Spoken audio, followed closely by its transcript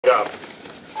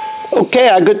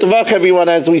Okay, good to work, everyone,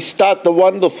 as we start the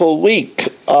wonderful week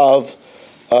of,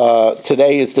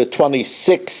 today is the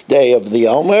 26th day of the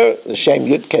Omer, the Shem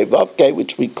Yud Kei Vav Kei,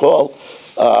 which we call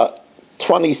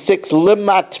 26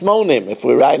 Limatmonim. If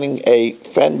we're writing a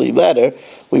friendly letter,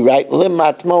 we write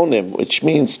Limatmonim, which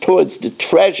means towards the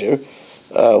treasure,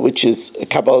 which is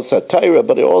Kabbalah Sotah,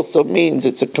 but it also means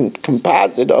it's a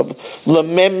composite of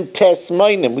Lamem Tes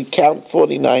Moinim. We count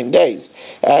 49 days.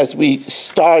 As we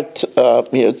start,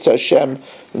 Mitzvah Hashem,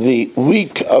 the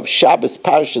week of Shabbos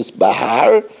Parshas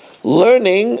Bahar,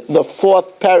 learning the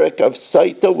fourth parak of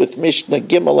Sotah with Mishna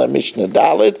Gimel and Mishna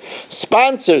Daled,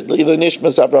 sponsored the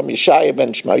Nishmas Avram Yishaya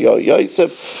ben Shmayo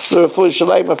Yosef, the Refuah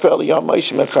Shalema for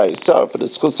Yomis for the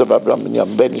schools of Avram and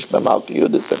Yom Ben Ishmael Malki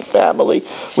Yudis and family.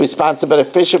 We sponsored by the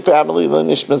Fisher family, the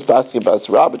Nishmas Basi Bas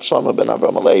Robert Shlomo ben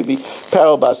Avram Alevi,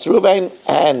 Perel Bas Ruvain,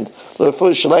 and the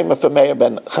Refuah Shalema for Meir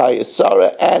ben Chaya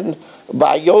Sarah, and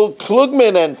by Yol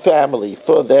Klugman and family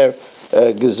for their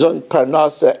Gesund,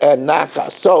 Parnasa, and Nacha.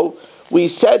 So we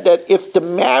said that if the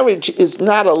marriage is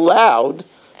not allowed,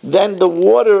 then the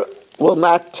water will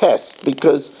not test,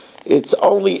 because it's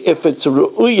only if it's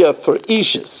ru'uya for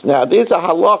ishus. Now there's a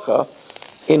halacha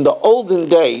in the olden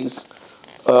days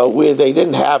where they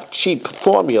didn't have cheap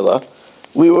formula.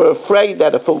 We were afraid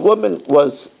that if a woman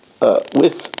was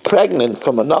pregnant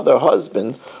from another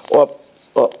husband, or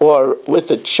with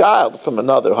a child from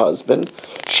another husband,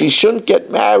 she shouldn't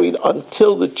get married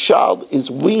until the child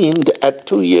is weaned at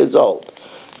 2 years old.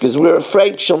 Because we're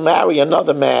afraid she'll marry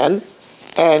another man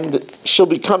and she'll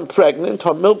become pregnant,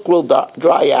 her milk will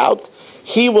dry out,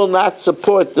 he will not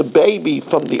support the baby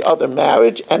from the other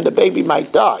marriage, and the baby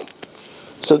might die.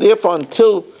 So therefore,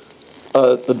 until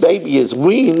the baby is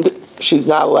weaned, she's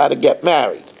not allowed to get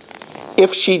married.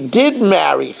 If she did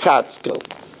marry Chatzkel,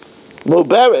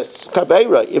 Muberes,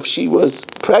 Kavera, if she was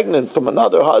pregnant from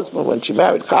another husband when she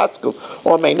married Chatzkel,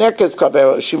 or Meinekes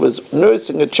Kavera, she was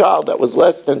nursing a child that was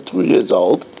less than 2 years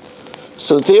old.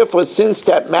 So therefore, since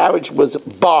that marriage was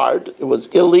barred, it was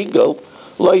illegal,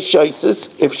 Loi Shaisis,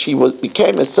 if she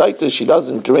became a Sotah, she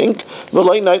doesn't drink,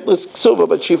 V'loi Nightless Ksuva,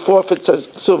 but she forfeits her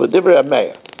Ksuva, Divrei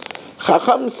Meir.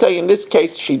 Chacham say in this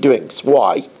case she drinks.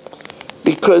 Why?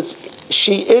 Because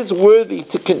she is worthy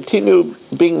to continue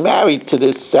being married to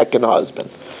this second husband.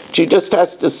 She just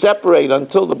has to separate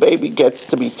until the baby gets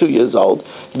to be 2 years old.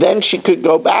 Then she could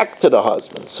go back to the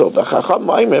husband. So the Chacham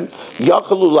Maimim,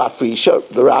 Yachalu Lafrisha,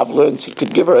 the Rav learns he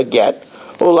could give her a get,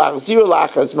 or Lachzir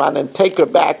Lachazman, and take her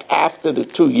back after the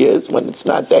 2 years when it's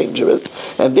not dangerous.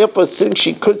 And therefore, since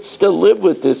she could still live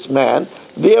with this man,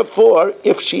 therefore,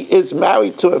 if she is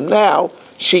married to him now,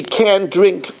 she can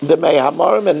drink the Mei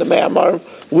Hamarim, and the Mei Hamarim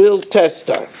will test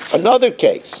her. Another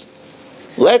case,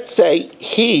 let's say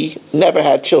he never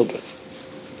had children.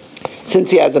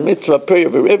 Since he has a mitzvah period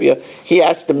of Arivia, he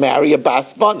has to marry a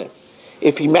Bas Banim.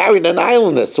 If he married an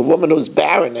islandess, a woman who's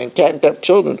barren and can't have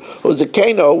children, who's a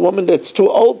Kano, a woman that's too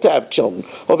old to have children,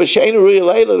 or V'sheinu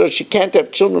Riyah, or she can't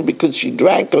have children because she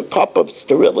drank a cup of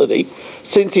sterility,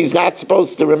 since he's not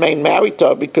supposed to remain married to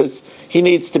her because he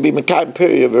needs to be Mekayim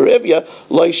period of Arivia,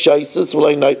 Loi Shaisis,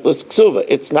 Loi Nightless Ksuva.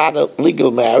 It's not a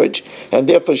legal marriage, and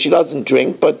therefore she doesn't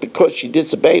drink, but because she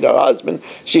disobeyed her husband,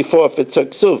 she forfeits her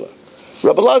Ksuva.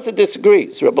 Rabbi Lazar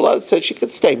disagrees. Rabbi Lazar says she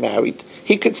could stay married.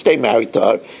 He could stay married to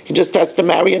her. He just has to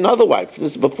marry another wife.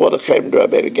 This is before the Cherem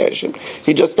D'Rabbeinu Geshem.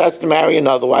 He just has to marry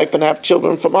another wife and have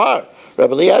children from her.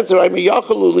 Rabbi Eliezer,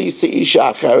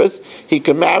 he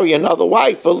can marry another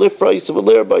wife, and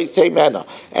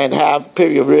have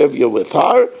period of review with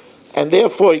her, and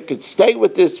therefore he could stay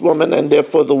with this woman, and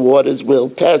therefore the waters will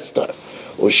test her.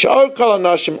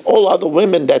 All other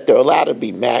women that they're allowed to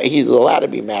be married, he's allowed to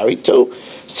be married to.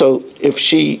 So if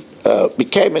she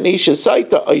became an Isha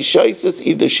Sotah,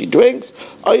 either she drinks,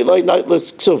 or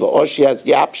she has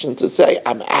the option to say,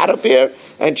 I'm out of here,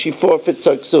 and she forfeits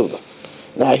her ksuva.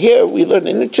 Now here we learn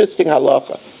an interesting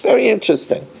halacha, very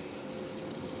interesting.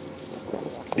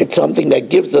 It's something that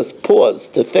gives us pause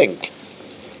to think.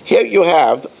 Here you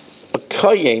have a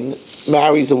kohen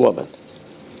marries a woman.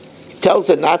 He tells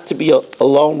her not to be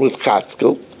alone with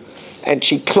Chatzkel, and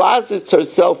she closets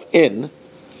herself in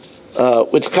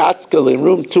with Chatzkel in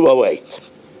room 208.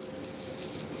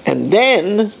 And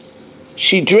then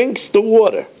she drinks the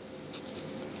water,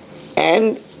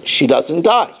 and she doesn't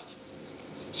die.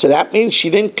 So that means she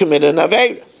didn't commit an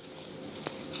Aveira.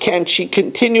 Can she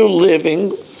continue living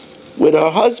with her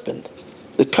husband,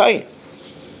 the Kohen?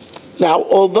 Now,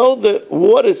 although the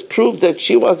waters prove that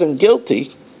she wasn't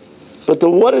guilty, but the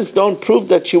waters don't prove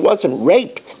that she wasn't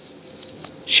raped.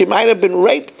 She might have been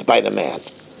raped by the man.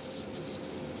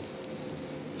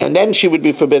 And then she would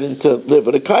be forbidden to live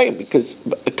with a kohen, because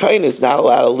a kohen is not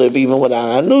allowed to live even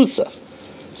without anusa.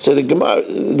 So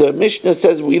the Mishnah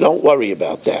says we don't worry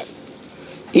about that.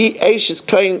 Eishes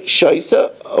kohen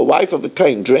shaisa, a wife of a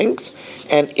kohen drinks,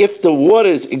 and if the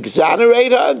waters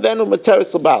exonerate her, then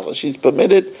umateres l'bala, she's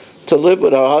permitted to live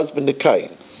with her husband, the kohen.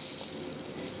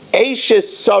 Eishes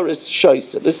saris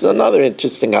shaisa. This is another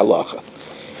interesting halacha.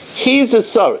 He's a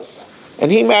saris,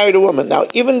 and he married a woman. Now,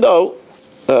 even though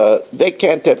they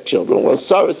can't have children, well,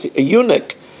 saris, a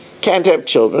eunuch, can't have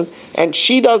children, and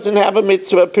she doesn't have a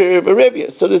mitzvah period of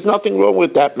arivia, so there's nothing wrong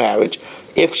with that marriage.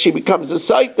 If she becomes a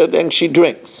Sotah, then she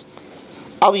drinks.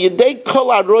 Al yedei kol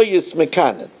aroyis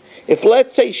mekanen. If,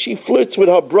 let's say, she flirts with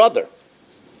her brother,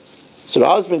 so the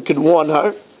husband could warn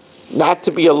her not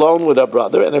to be alone with her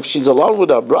brother, and if she's alone with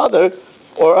her brother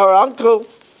or her uncle,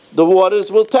 the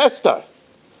waters will test her.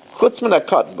 Chutz min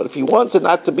hakatan. But if he wants her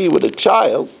not to be with a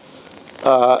child,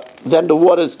 then the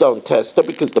waters don't test her,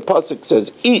 because the pasuk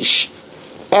says ish,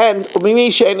 and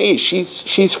umimisha and ish.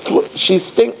 She's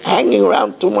hanging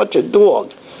around too much a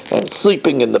dog and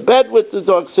sleeping in the bed with the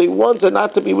dog. So he wants her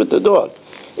not to be with the dog.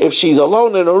 If she's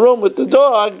alone in a room with the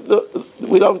dog,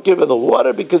 we don't give her the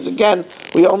water, because again,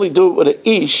 we only do it with an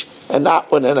ish and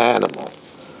not with an animal.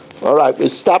 All right, we'll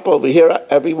stop over here,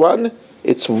 everyone.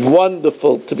 It's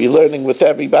wonderful to be learning with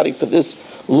everybody for this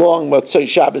long Motzei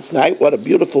Shabbos night. What a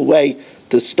beautiful way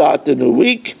to start the new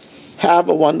week. Have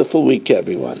a wonderful week,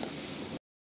 everyone.